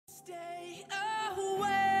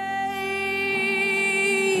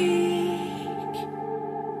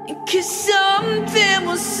you something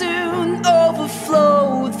will soon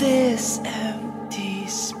overflow this empty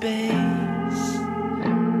space.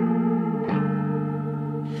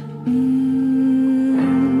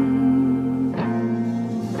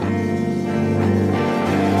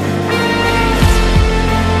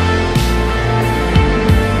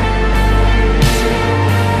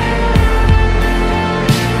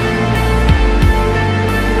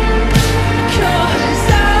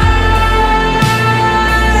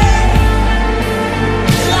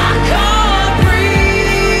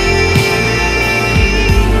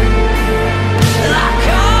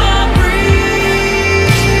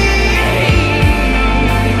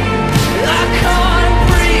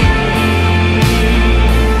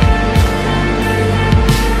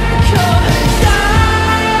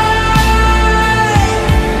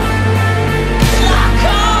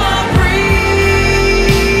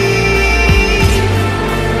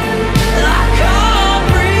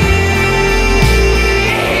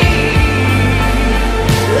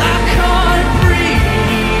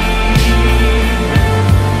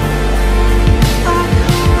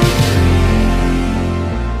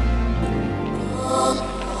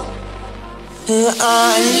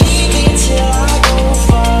 I'm leaving till I go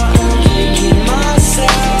far. I'm kicking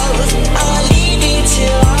myself. I'm leaving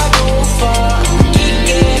till I go far. I'm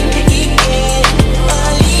kicking.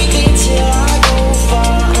 I'm leaving till I go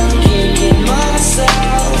far. I'm kicking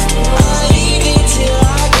myself. I'm leaving till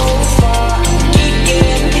I go far. I'm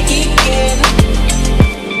kicking.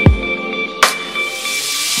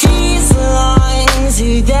 These lines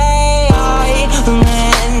today I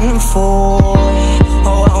meant for.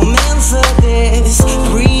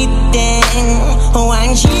 Breathing when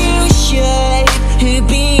you should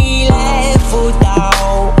be left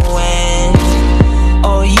without when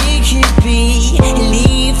or you could be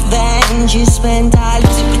leave then just spend a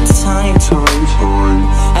little bit of time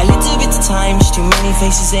a little bit of time. Just too many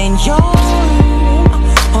faces in your room.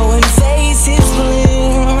 Oh, when faces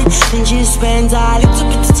bloom and just spend a little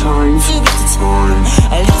bit of time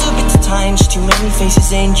a little bit of time. Just too many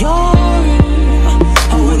faces in your room.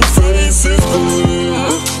 Oh, when faces bloom.